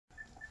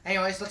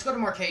Anyways, let's go to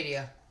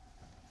Marcadia.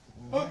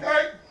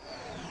 Okay.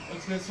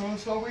 Let's get some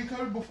stuff we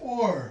could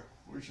before,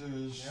 which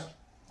is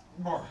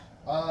more.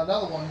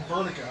 Another one,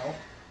 Vertigo.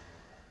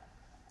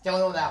 Don't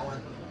know that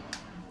one.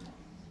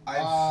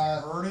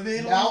 I've heard of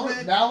it a little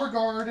bit. Now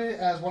regarded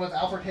as one of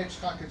Alfred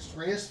Hitchcock's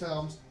greatest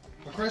films,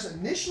 the critics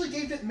initially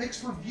gave it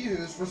mixed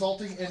reviews,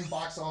 resulting in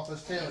box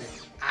office failure.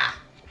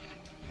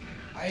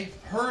 I've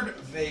heard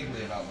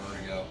vaguely about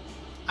Vertigo.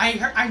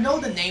 I know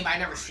the name, I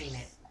never seen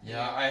it.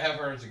 Yeah, I have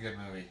heard it's a good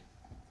movie.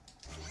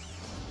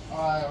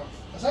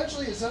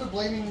 Essentially, instead of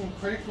blaming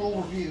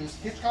critical reviews,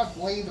 Hitchcock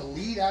blamed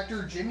lead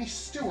actor Jimmy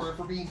Stewart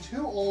for being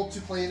too old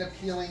to play an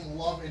appealing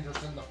love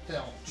interest in the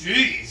film.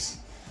 Jeez!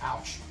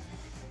 Ouch.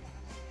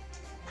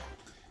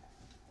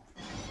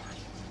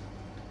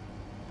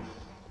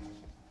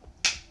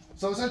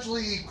 So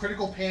essentially,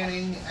 critical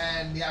panning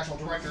and the actual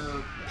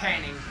director...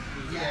 Panning.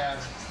 Yeah,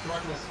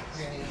 director was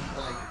panning,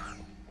 like,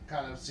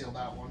 kind of sealed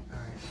that one.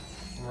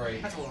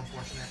 Right. That's a little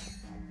unfortunate.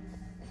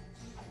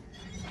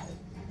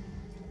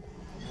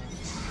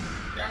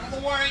 Get out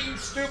of the way, you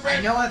stupid!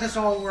 I know how this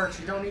all works.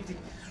 You don't need to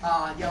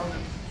yell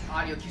the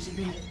audio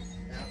QCP.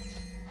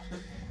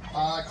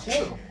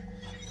 Clue.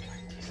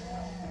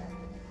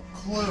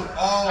 Clue.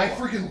 Oh! I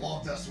freaking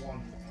love this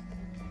one.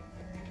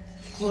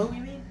 Clue,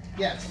 you mean?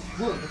 Yeah, it's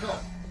Clue, the film.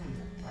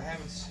 I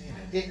haven't seen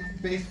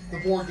it. Based the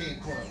board game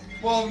Clue.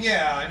 Well,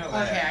 yeah, I know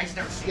that. Okay, I just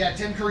never seen it. Yeah,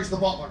 Tim Curry's the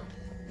butler.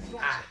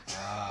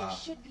 There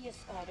should be a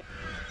spider.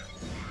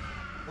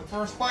 Look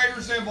for a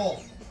spider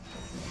symbol.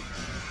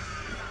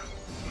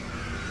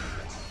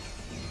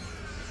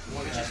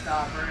 Let me just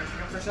burn it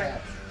for a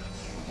second.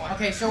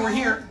 Okay, so we're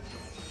here.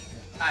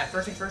 Alright,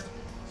 first things first.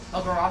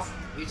 I'll go off.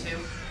 You too.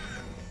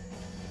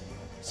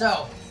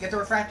 So, get the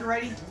refractor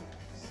ready.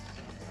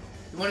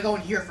 You want to go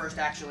in here first,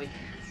 actually.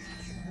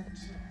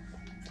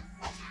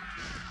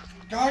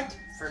 God!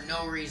 For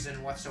no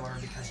reason whatsoever,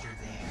 because you're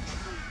there.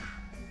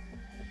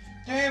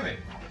 Damn it!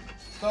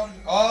 Stop.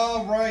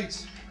 Oh, right.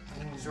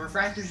 So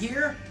refractor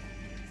here.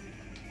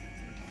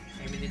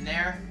 Aim it in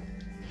there.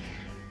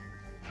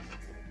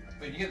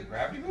 Wait, you get the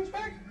gravity boost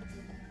back?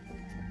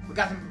 We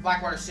got them from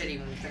Blackwater City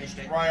when we finished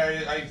it.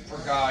 Right, I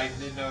forgot. I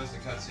didn't notice the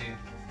cutscene.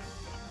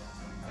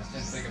 I just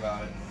didn't think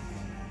about it.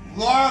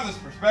 Law, this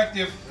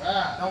perspective.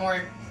 Don't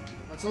worry.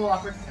 It's a little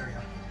awkward. There we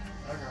go.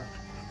 Okay.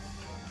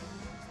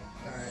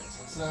 Alright,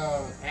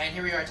 so... And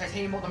here we are,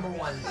 titanium bolt number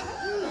 1.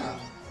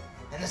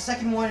 And the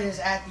second one is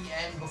at the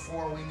end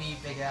before we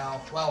meet Big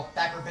Al. Well,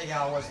 back where Big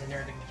Al was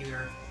near the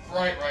computer.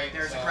 Right.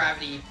 There's a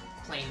gravity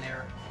plane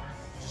there.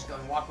 Just go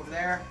and walk over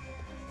there.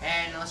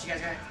 And unless you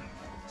guys got it.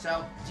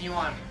 So, continue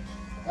on.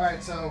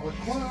 Alright, so with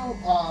Clue,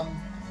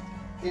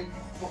 it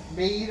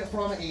made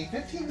from a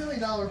 $15 million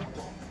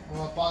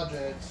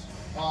budget,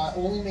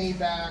 only made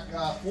back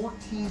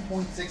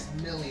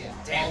 $14.6 million.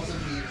 Damn. Meters.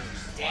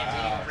 Damn,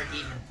 didn't even break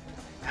even.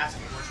 That's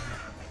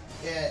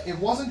unfortunate. It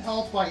wasn't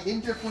helped by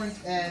indifferent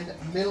and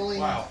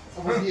middling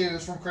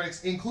reviews from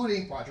critics,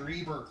 including Roger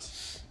Ebert.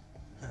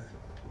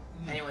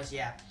 Anyways,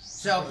 yeah.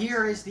 So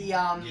here is the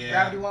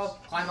gravity well.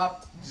 Climb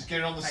up. Just get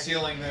it on the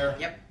ceiling there.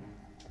 Yep.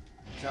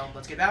 So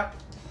let's get out.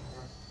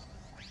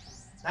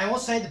 I will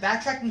say the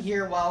backtracking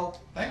here, well...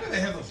 Thankfully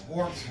they have those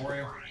warps for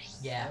you.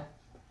 Yeah.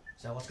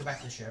 So let's go back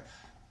to the ship.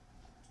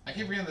 I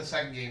keep forgetting the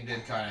second game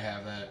did kind of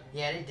have that.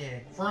 Yeah, they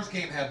did. First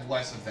game had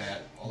less of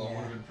that, although it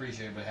would have been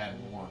appreciated, but it had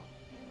more.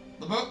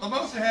 The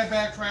most it had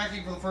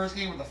backtracking for the first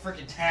game were the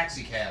freaking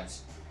taxi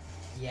cabs.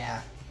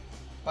 Yeah.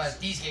 But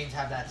these games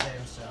have that too,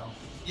 so...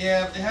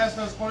 Yeah, it has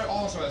those, but it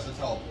also has the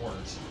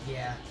teleporters.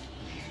 Yeah.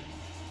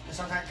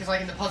 Sometimes, because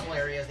like in the puzzle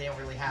areas, they don't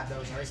really have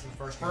those, at least in the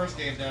first game. First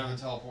game didn't have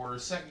the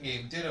teleporters. Second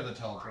game did have the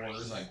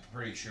teleporters, I'm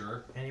pretty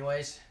sure.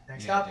 Anyways,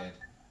 next yeah, up. It did.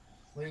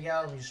 Here we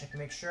go. Let me just check to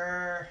make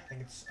sure. I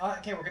think it's...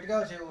 okay, we're good to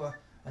go to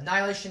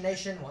Annihilation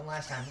Nation one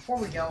last time. Before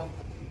we go,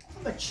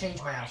 I'm going to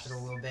change my outfit a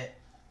little bit.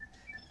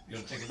 You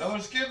gonna take another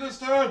skin this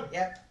time?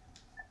 Yep.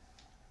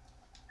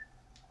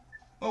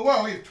 Oh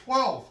wow, we have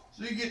 12.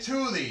 So you can get 2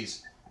 of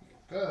these.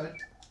 Good.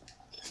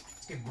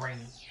 Let's get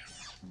brainy.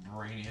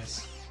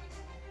 Brainius.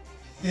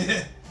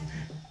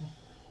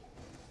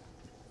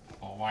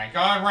 Oh my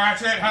god,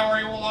 Ratchet, how are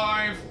you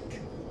alive?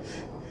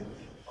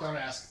 Don't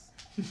ask.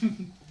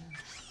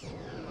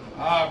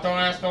 Oh, don't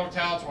ask, don't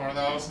tell, it's one of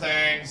those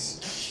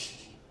things.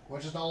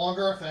 Which is no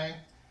longer a thing.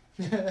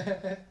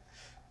 God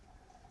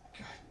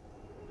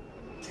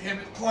damn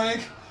it,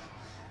 Clank.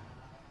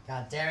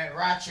 God damn it,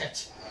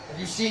 Ratchet. Have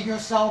you seen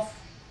yourself?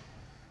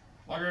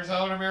 Look at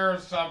yourself in the mirror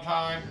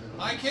sometime.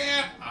 I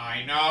can't.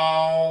 I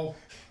know.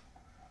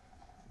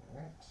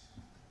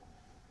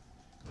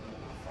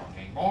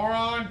 Fucking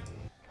moron.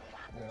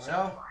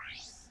 So,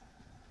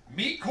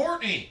 Meet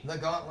Courtney. the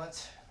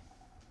gauntlet.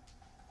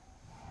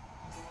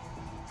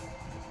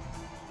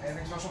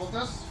 Anything special with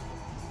this?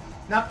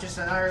 Nope, just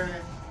another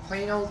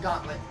plain old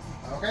gauntlet.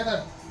 Okay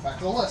then, back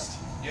to the list.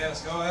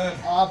 Yes, go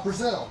ahead.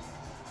 Brazil.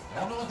 I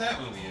don't know what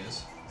that movie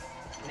is.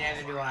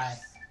 Neither do I.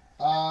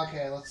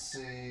 Okay, let's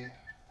see.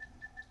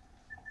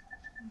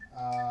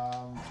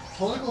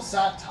 Political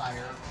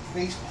satire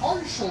based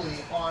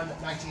partially on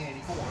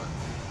 1984.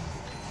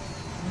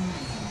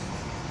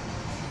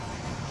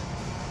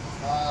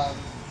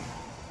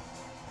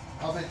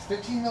 its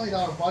 $15 million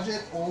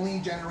budget, only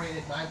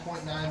generated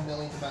 $9.9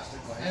 million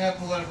domestically. Yeah,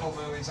 political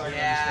movies, I can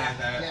understand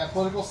that. Yeah,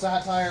 political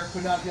satire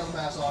could not appeal to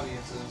mass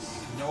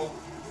audiences. Nope.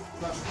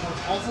 Press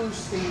reports also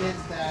stated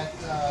that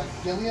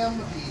Gilliam,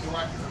 the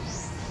director,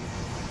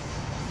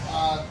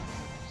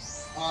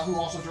 who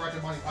also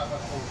directed Monty Python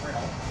and the Holy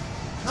Grail.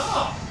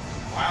 Huh.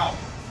 Wow.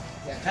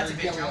 Yeah, That's a Terry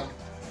big Gilliam. jump.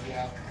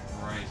 Yeah.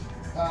 Right.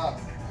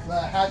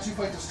 Had to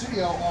fight the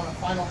studio on a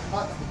final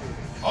cut of the movie,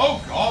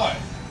 Oh, God.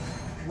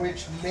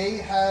 which may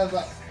have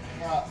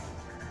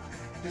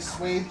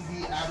dissuaded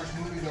the average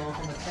moviegoer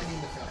from attending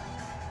the film.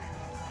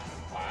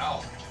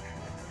 Wow.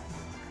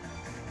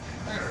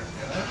 I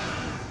understand that.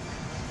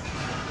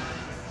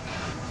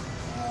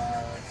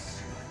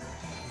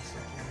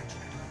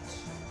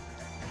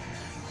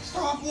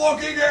 Stop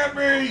looking at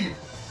me!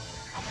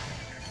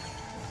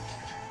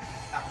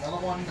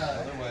 Another one.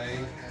 Other way.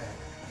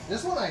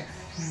 This one I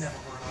never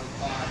heard of.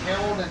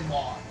 Harold and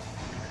Maude. I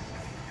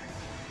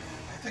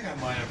think I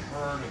might have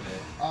heard of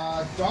it.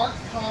 Dark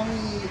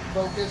comedy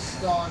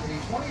focused on a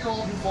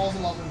 20-year-old who falls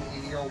in love with an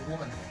 80-year-old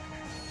woman.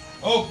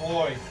 Oh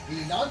boy.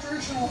 The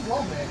non-traditional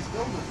romance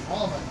filled with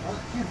drama and dark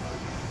humor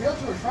failed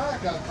to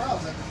attract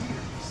crowds at the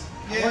theaters.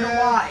 Yeah, wonder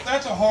why.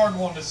 That's a hard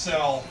one to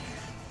sell.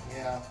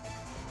 Yeah.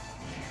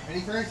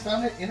 Many critics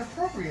found it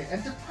inappropriate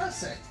and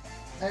depressing.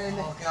 And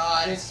Oh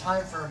god, it's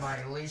time for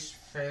my least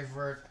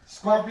favorite.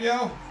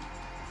 Scorpio,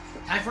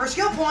 Time for a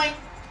skill point!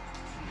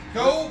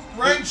 go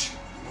wrench.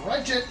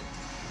 Ratchet.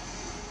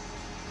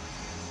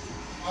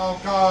 Oh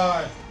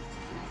God.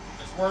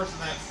 It's worse than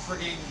that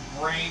frigging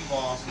brain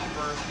boss in the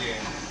first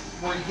game.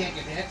 Where you can't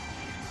get hit.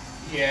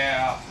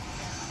 Yeah.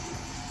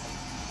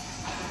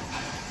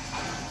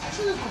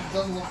 Actually, this one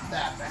doesn't look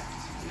that bad.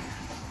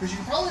 Because you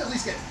can probably at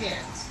least get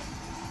hits.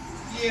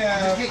 You Yeah.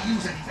 just can't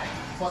use anything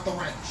but the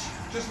wrench.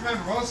 Just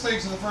remember, most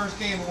things in the first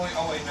game only.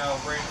 Oh wait, no,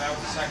 brain. That was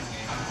the second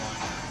game. Never mind.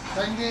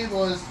 Second game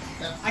was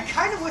that. I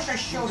kind of wish I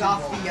showed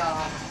off the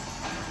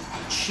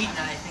cheat now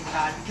that I think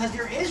about it, because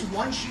there is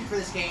one cheat for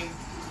this game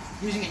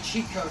using a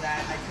cheat code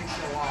that I could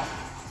show off.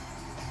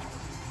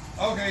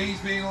 Okay, he's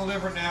being a little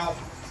different now.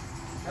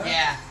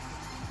 Yeah.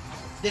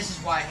 This is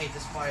why I hate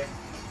this fight.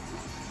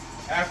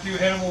 After you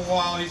hit him a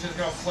while, he's just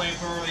gonna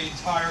flamethrower the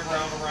entire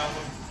ground around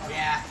him.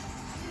 Yeah.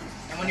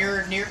 And when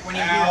you're near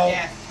Ow.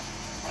 death.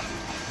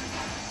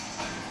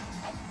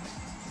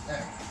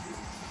 There.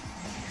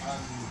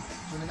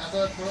 So we not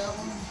to throw that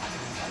one?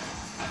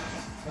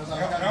 I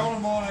got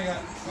him on. I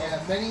got. Yeah,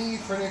 many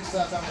critics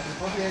found it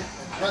inappropriate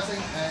and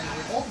depressing, and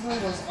it ultimately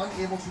was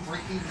unable to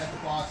break even at the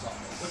box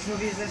office. Which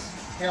movie is this?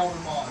 Harold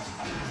and Maude.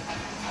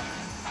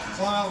 It's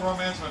all about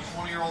romance of a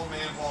 20-year-old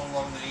man falling in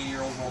love with an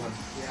 80-year-old woman.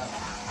 Yeah.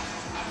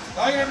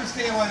 I can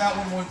understand why that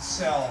one wouldn't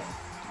sell.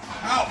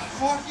 Ow,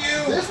 fuck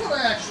you! This one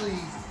I actually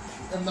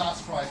am not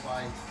surprised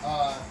by.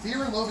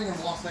 Fear and Loathing in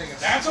Las Vegas.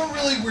 That's a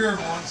really weird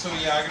one, so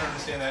yeah, I can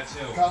understand that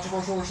too.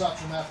 Controversial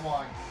reception, that's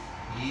why.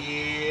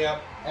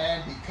 Yep.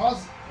 And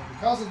because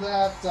of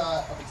that,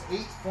 of its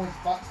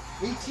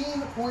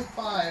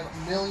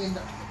 $18.5 million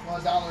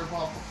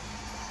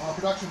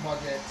production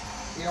budget,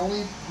 it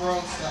only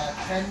grossed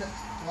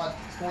 $10.6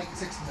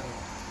 million.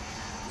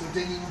 So it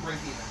didn't even break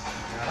even.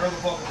 I heard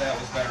the book of that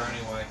was better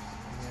anyway.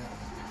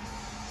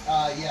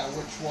 Yeah,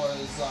 which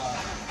was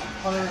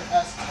Hunter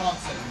S.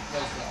 Thompson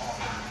was the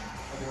author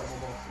of the original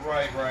book.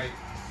 Right.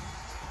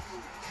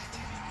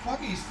 Fuck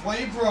these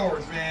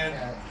flamethrowers, man.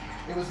 Yeah,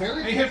 it was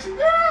very. They hit.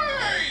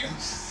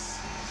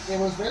 It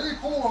was very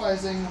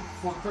polarizing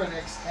for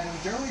critics, and it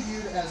was generally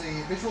viewed as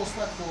a visual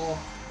spectacle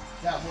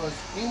that was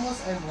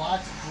aimless and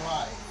lacked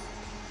drive.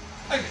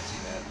 I can see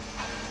that.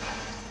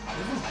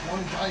 This was one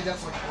of Johnny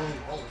Depp's like early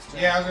roles too.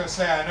 Yeah, I was gonna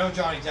say, I know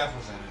Johnny Depp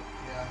was in it.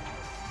 Yeah.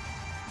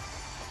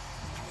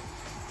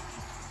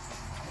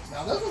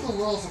 Now this was a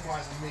little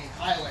surprising to me.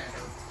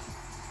 Highlander.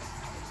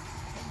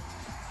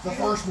 The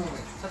first movie.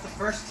 Is that the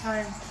first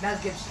time? Mel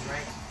Gibson,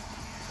 right?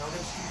 Mel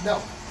Gibson? No,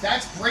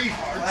 that's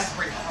Braveheart. Oh, that's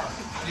Braveheart.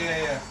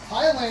 Yeah.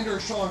 Highlander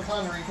is Sean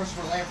Connery and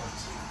Christopher Lambert.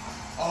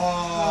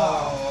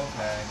 Oh,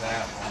 okay,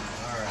 that one.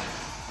 Alright.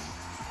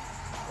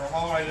 For a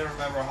moment, I didn't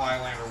remember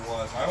Highlander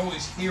was. I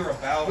always hear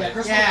about Yeah,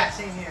 it. Yeah,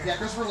 same here. Yeah,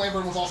 Christopher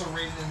Lambert was also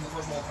rated in the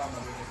first Mortal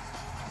Kombat movie.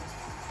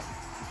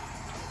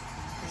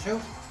 Who?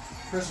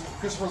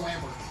 Christopher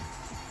Lambert.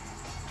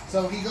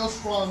 So he goes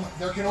from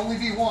there can only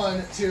be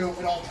one to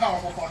an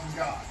all-powerful fucking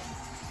god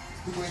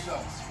between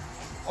films.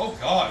 Oh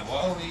God!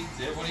 Well, he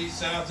did what he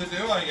set out to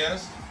do, I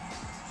guess.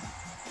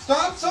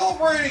 Stop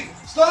celebrating!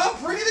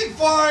 Stop breathing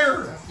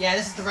fire! Yeah,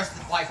 this is the rest of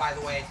the fight, by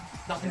the way.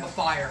 Nothing but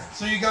fire.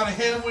 So you gotta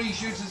hit him when he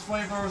shoots his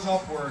flamethrowers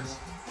upwards.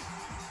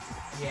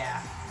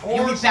 Yeah.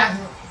 Or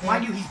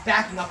Mind you, he's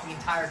backing up the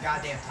entire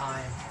goddamn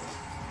time.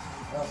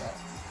 Okay.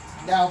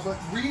 Now, but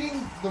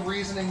reading the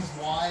reasonings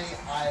why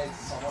I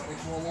somewhat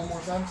makes a little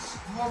more sense.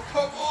 Oh,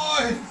 come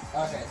on!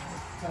 Okay.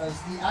 Because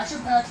the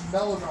action-packed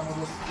melodrama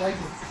was plagued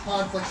with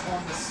conflicts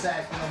on the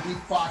set and a weak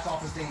box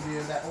office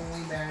debut that only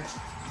managed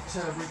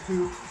to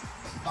recoup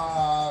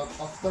a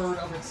third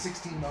of its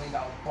 $16 million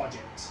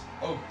budget.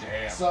 Oh,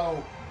 damn.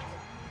 So,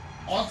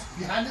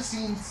 behind the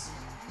scenes,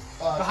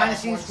 behind the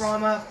scenes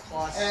drama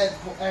plus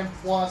and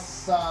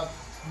plus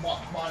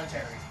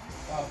monetary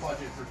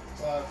budget for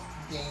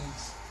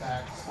games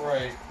tax.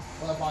 Right.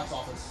 Box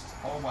office.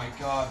 Oh my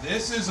god,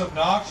 this is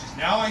obnoxious.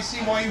 Now I see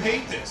why you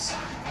hate this.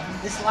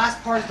 this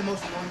last part is the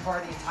most annoying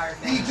part of the entire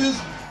thing. He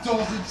just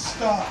doesn't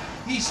stop.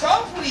 He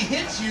stops when he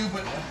hits you,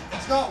 but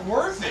it's not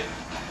worth it.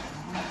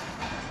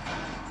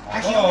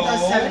 Actually, it only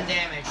does 7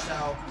 damage,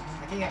 so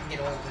I think I can get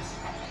away with this.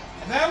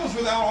 And that was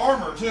without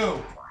armor,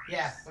 too.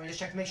 Yeah, let me just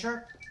check to make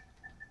sure.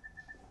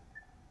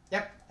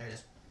 Yep, there it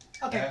is.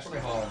 Okay, we're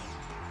good.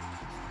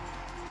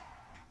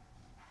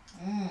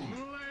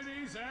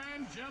 Ladies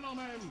and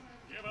gentlemen,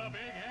 give a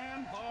big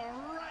hand for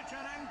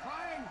Ratchet and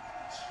Clank.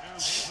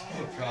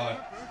 Oh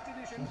god. First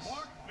edition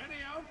port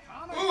video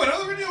comic. Ooh,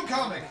 another video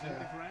comic.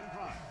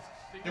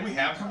 Did we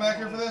have come back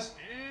here for this?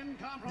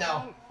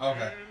 No.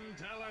 Okay.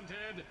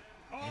 Talented.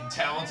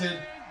 Talented?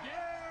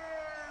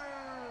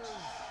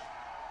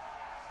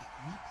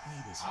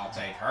 I'll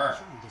take her.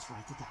 Surely just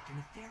write to Dr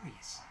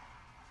Nefarious.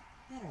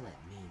 Better let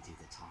me do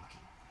the talking.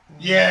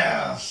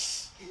 Yeah.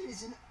 It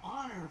is an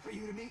honor for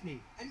you to meet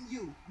me, and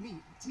to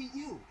meet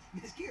you,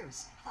 Miss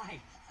Gears. Hi.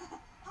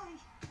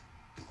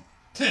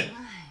 Hi.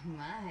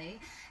 My,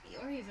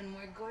 you're even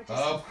more gorgeous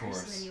Of in person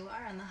course. than you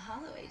are on the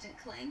Hollow, Agent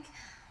Clank.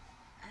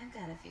 I've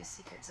got a few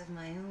secrets of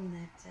my own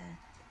that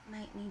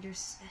might need your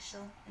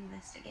special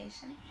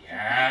investigation.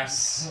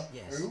 Yes.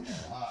 Yes. Ooh,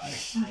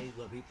 I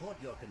will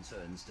report your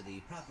concerns to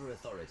the proper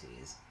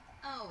authorities.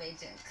 Oh,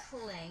 Agent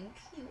Clank,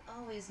 you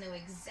always know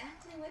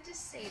exactly what to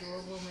say to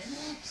a woman.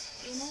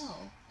 You know,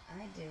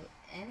 I'd do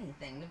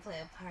anything to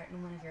play a part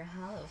in one of your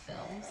Hollow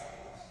films.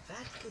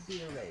 That could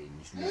be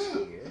arranged, Miss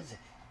Gears,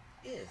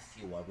 if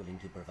you are willing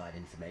to provide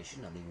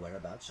information on the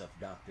whereabouts of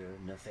Dr.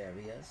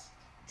 Nefarious.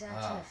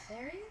 Dr.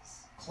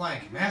 Nefarious?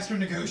 Clank, master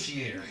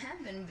negotiator. You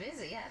have been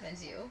busy,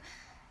 haven't you?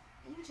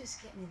 You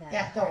just get me that.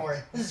 Yeah, don't worry.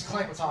 This is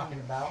Clank we're talking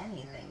about.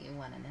 Anything you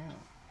want to know.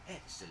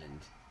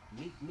 Excellent.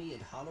 Meet me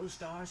at Hollow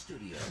Star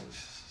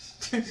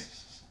Studios.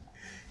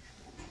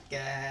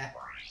 Yeah.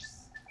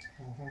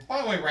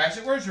 By the way,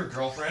 Ratchet, where's your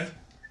girlfriend?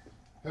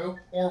 Who?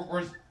 Or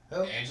where's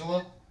Who?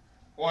 Angela?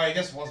 Well, I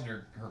guess it wasn't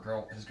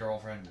his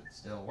girlfriend, but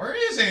still. Where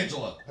is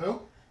Angela?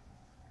 Who?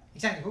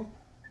 Exactly who?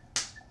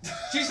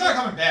 She's not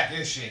coming back,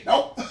 is she?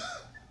 Nope.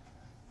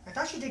 I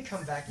thought she did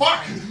come back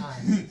Fuck! in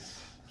time.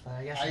 But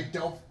I guess I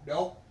don't.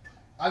 Nope.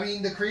 I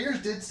mean, the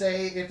creators did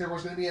say if there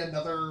was going to be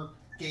another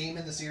game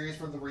in the series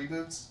for the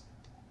reboots,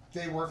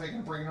 they were thinking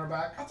of bringing her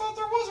back. I thought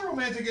there was a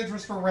romantic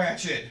interest for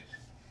Ratchet.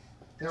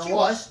 There She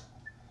was.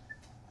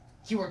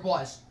 Keyword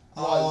was.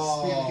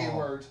 Was being the key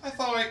word. I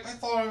thought I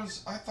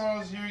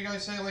was hearing you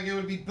guys say like it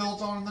would be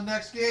built on in the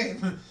next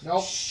game.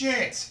 Nope.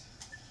 Shit.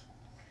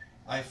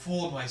 I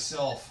fooled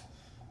myself.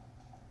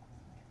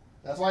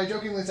 That's why I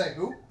jokingly say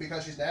who,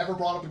 because she's never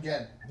brought up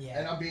again. Yeah.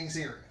 And I'm being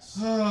serious.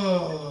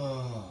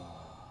 So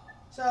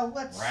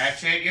let's.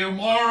 Ratchet, you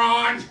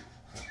moron!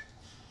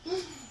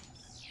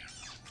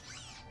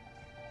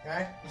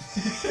 Okay.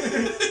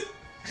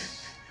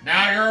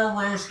 Now you're a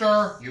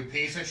rooster, you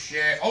piece of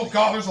shit. Oh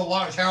god, there's a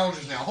lot of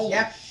challenges now. Holy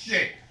Yep.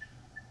 shit.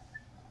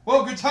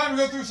 Well, good time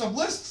to go through some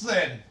lists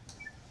then.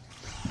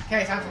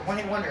 Okay, time for one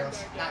hit wonder.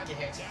 Let's not get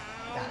hit.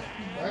 Got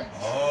it. Right?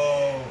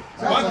 Oh.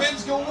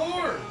 Weapons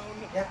galore.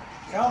 Yep.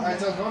 Go. Alright,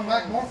 so going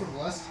back more from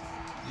the list.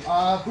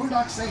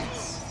 Boondock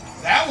Saints.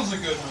 That was a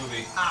good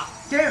movie. Ah,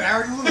 damn it, I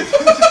already lose.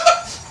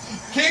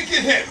 Can't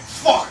get hit.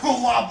 Fuck the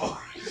lava.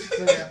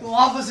 So, yeah. The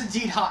lava's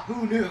indeed hot.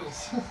 Who knew?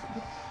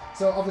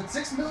 So of its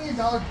 $6 million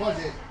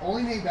budget,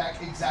 only made back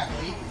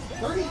exactly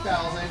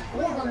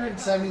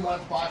 $30,471 at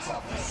the box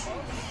office.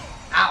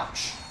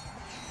 Ouch.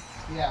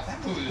 Yeah.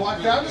 That movie was But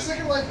really found a good.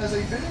 second life as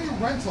a video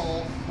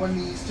rental when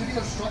the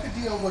studio struck a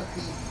deal with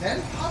the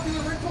then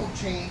popular rental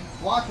chain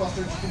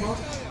Blockbuster to promote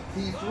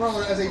the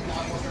thriller as a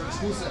Blockbuster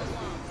exclusive.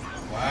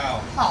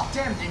 Wow. Oh,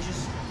 damn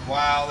ninjas.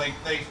 Wow,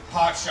 they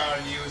pot shot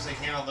at you as they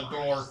came out the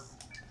door.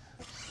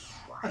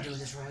 I'm doing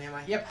this wrong, am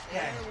I? Yep.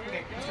 Yeah.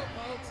 Okay. Let's go.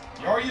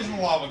 You are using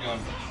the lava gun.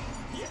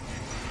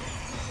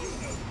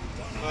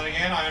 But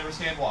again, I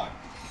understand why.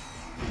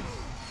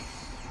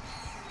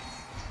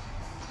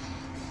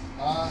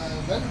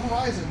 Then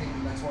Horizon being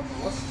the next one on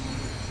the list.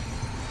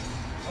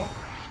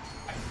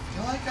 I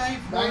feel like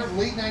I've heard...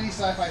 Late 90s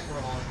sci-fi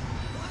thriller.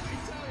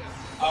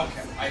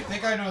 Okay, I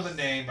think I know the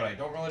name, but I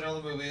don't really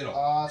know the movie at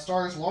all.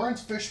 Stars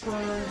Lawrence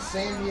Fishburne,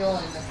 Sam Neill,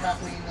 and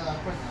Kathleen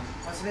Quinlan.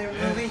 What's the name of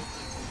the movie?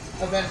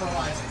 Event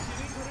Horizon.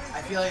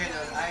 I feel like I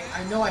know.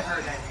 I know I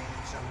heard that name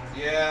somewhere.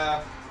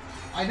 Yeah.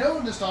 I know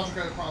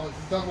Nostalgia probably,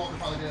 Doug Walker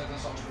probably did a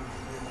Nostalgia.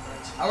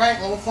 All right,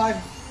 level 5. I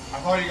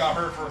thought you got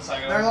hurt for a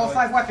second. Another level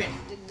 5 weapon.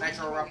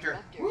 Nitro Eruptor.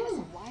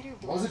 Woo.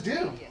 What does it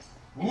do?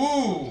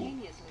 Ooh.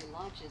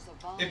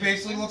 It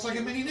basically looks like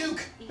a mini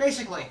nuke.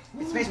 Basically,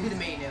 it's basically the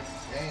main nuke.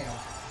 Damn.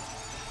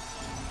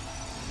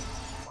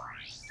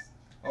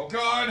 Oh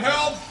god,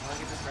 help! I'll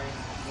get this ready.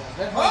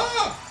 Yeah,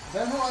 Ah!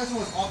 Event Horizon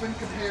was often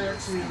compared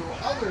to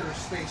other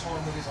space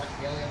horror movies like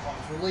Alien upon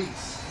its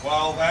release.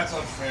 Well, that's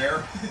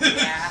unfair.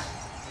 Yeah.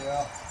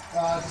 Yeah.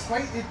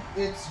 Despite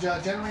it's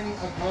generating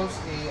a gross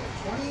of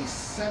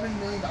 $27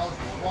 million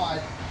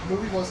worldwide, the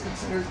movie was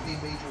considered a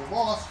major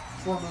loss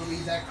for a movie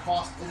that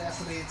cost an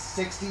estimated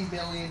 $60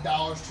 million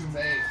to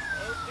make.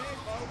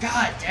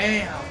 God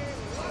damn.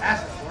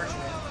 That's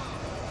unfortunate.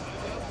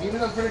 Even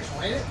though critics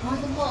ran it through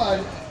the mud,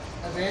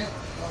 Event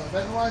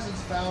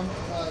Horizons found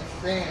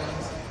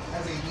fans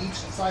as a niche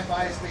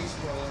sci-fi space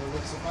thriller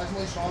with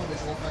surprisingly strong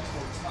visual effects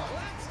for its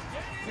time.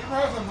 You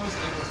probably have the most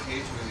Nicolas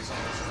Cage movies on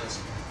this list.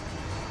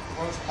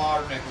 Most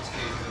modern Nicolas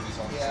Cage movies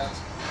on this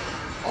list.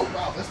 Oh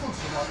wow, this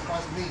one's not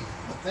surprising me.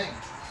 The Thing.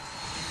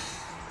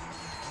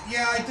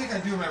 Yeah, I think I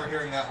do remember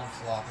hearing that one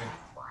flopping.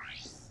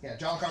 Yeah,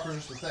 John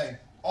Carpenter's The Thing.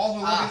 Also,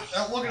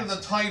 looking at the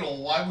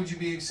title, why would you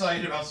be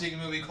excited about seeing a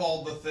movie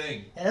called The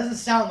Thing? It doesn't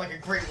sound like a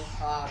great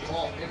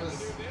Well, it was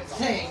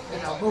thing.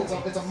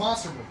 It's a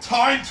monster movie.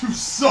 Time to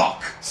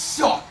suck!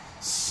 Suck!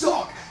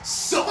 Suck!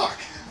 Suck!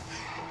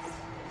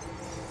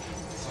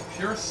 It's a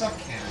pure suck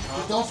cannon,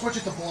 huh? But don't switch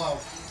it to blow.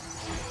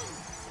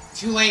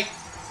 Too late.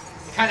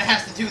 It kind of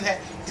has to do that.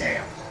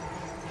 Damn.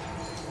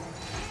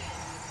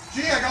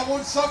 Gee, I got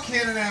one suck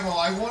cannon ammo.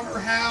 I wonder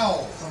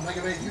how. Some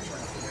Mega Man U-turn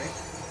after me.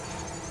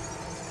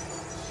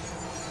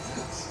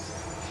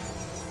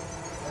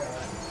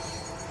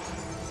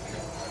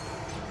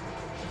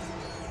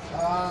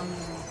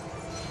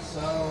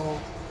 So...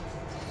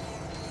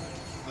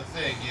 The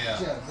Thing,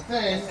 yeah. Yeah, The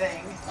Thing. The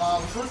Thing.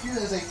 First viewed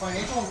as a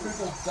financial and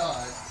critical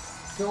dud,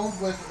 filmed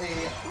with a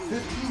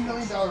 $15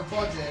 million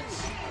budget,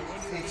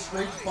 it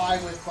scraped by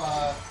with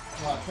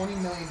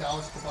 $20 million at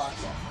the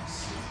box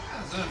office.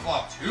 That doesn't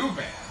flop too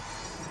bad.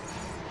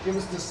 It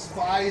was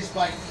despised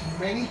by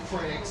many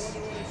critics,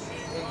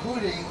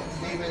 including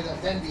David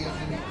Denby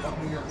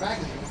of New York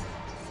Magazine,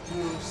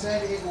 who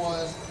said it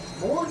was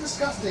more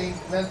disgusting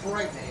than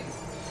frightening,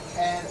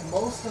 and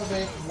most of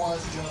it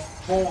was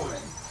just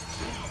boring.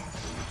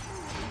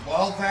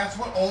 Well, that's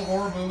what old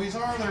horror movies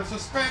are. They're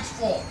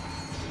suspenseful.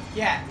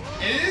 Yeah.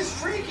 It is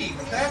freaky,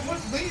 but that's what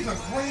leaves a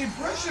great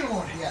impression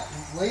on it. Yeah.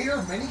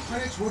 Later, many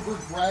critics would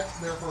regret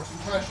their first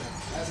impression,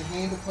 as it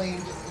gained acclaim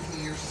in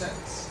the years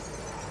since.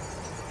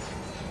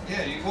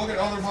 Yeah, you look at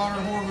other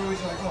modern horror movies,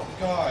 you're like, oh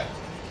god.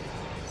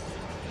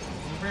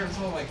 Compared to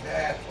something like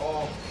that,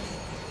 oh.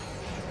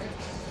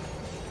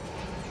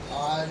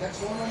 Next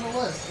one on the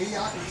list,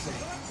 Idiocracy.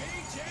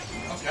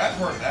 Okay, I've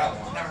heard of that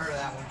one. Never heard of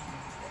that one.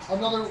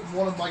 Another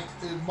one of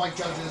Mike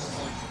Judge's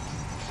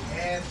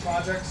and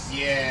projects.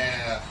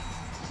 Yeah.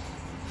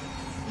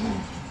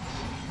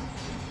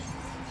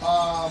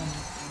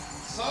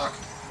 Suck.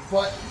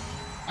 But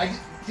I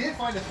did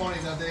find it funny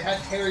though, they had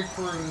Terry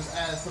Crews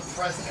as the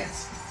president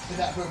in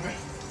that movie.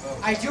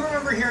 I do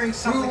remember hearing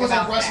something Who was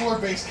about a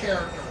wrestler-based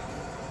character.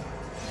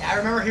 that. Yeah, I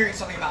remember hearing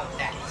something about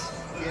that.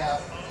 Yeah.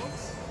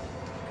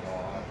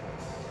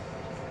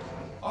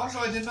 Also,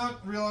 I did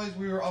not realize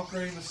we were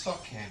upgrading the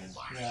suck cannon.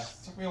 Yeah. It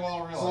took me a while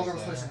to realize Soldier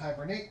was that. placed in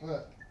hibernate.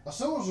 A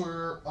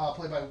soldier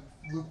played by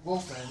Luke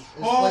Wilson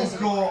is Oh placed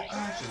god!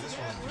 Actually, this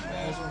one's too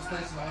bad. was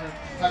placed in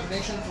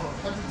hibernation for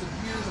hundreds of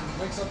years and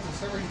wakes up to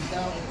discover he's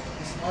down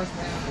the smartest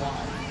man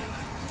alive.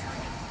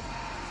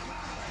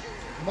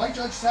 The Mike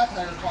Judge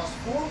satire cost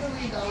 $4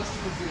 million to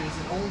produce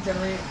and only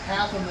generated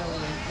 $500,000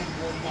 in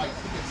worldwide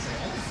ticket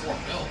sales.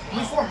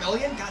 Only 4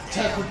 million? God To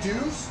damn.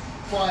 produce,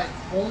 but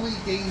only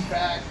gained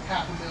back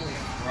 $500,000.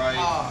 Right.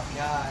 Oh,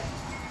 God.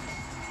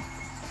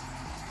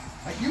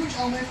 A huge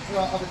element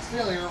of its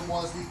failure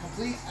was the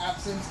complete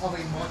absence of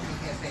a marketing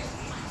campaign.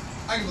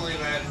 I can believe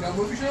that. No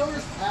movie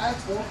trailers, ads,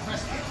 or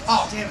press kits.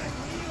 Oh, damn it.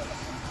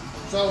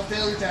 So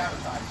failure to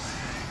advertise.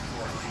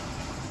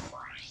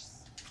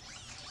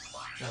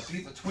 Gotta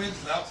beat the twins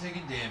without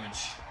taking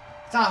damage.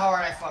 It's not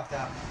hard, I fucked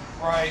up.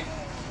 Right.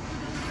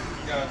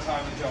 You got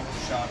time to jump with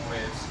the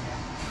shockwaves.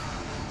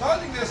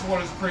 Dodging this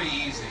one is pretty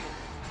easy.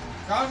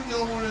 Dodging the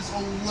other one is a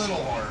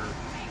little harder.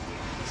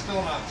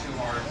 Still not too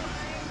hard.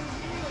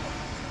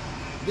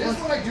 This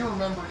one I do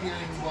remember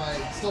hearing, but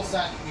still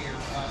sat here.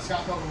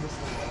 Scott Pilgrim was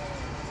the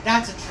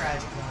That's a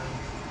tragic one.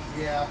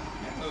 Yeah.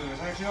 That movie was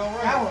actually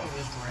alright. That one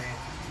was great.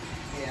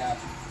 Yeah.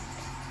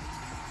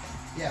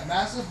 Yeah,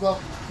 massive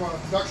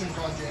production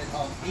budget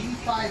of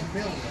 $85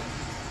 million.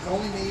 It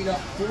only made up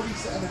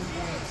 $47.7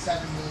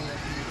 million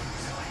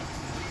views.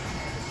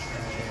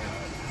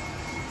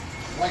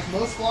 Like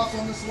most flops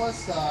on this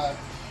list, the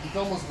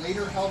film was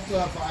later helped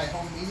by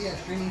home media and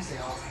streaming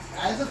sales.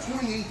 As of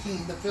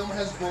 2018, the film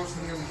has grossed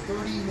nearly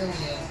 $30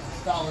 million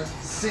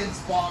since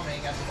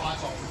bombing at the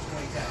box office in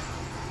 2010.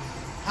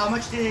 How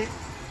much did it?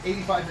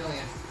 $85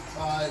 million.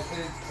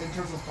 In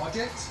terms of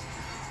budget,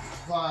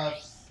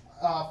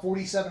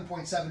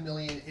 $47.7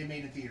 million it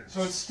made in theaters.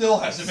 So it still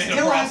hasn't made a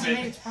Still profit. hasn't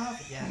made its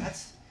profit. Yeah,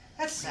 that's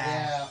sad.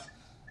 Yeah.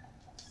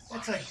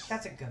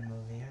 That's a good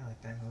movie. I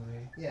like that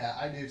movie. Yeah,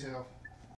 I do too.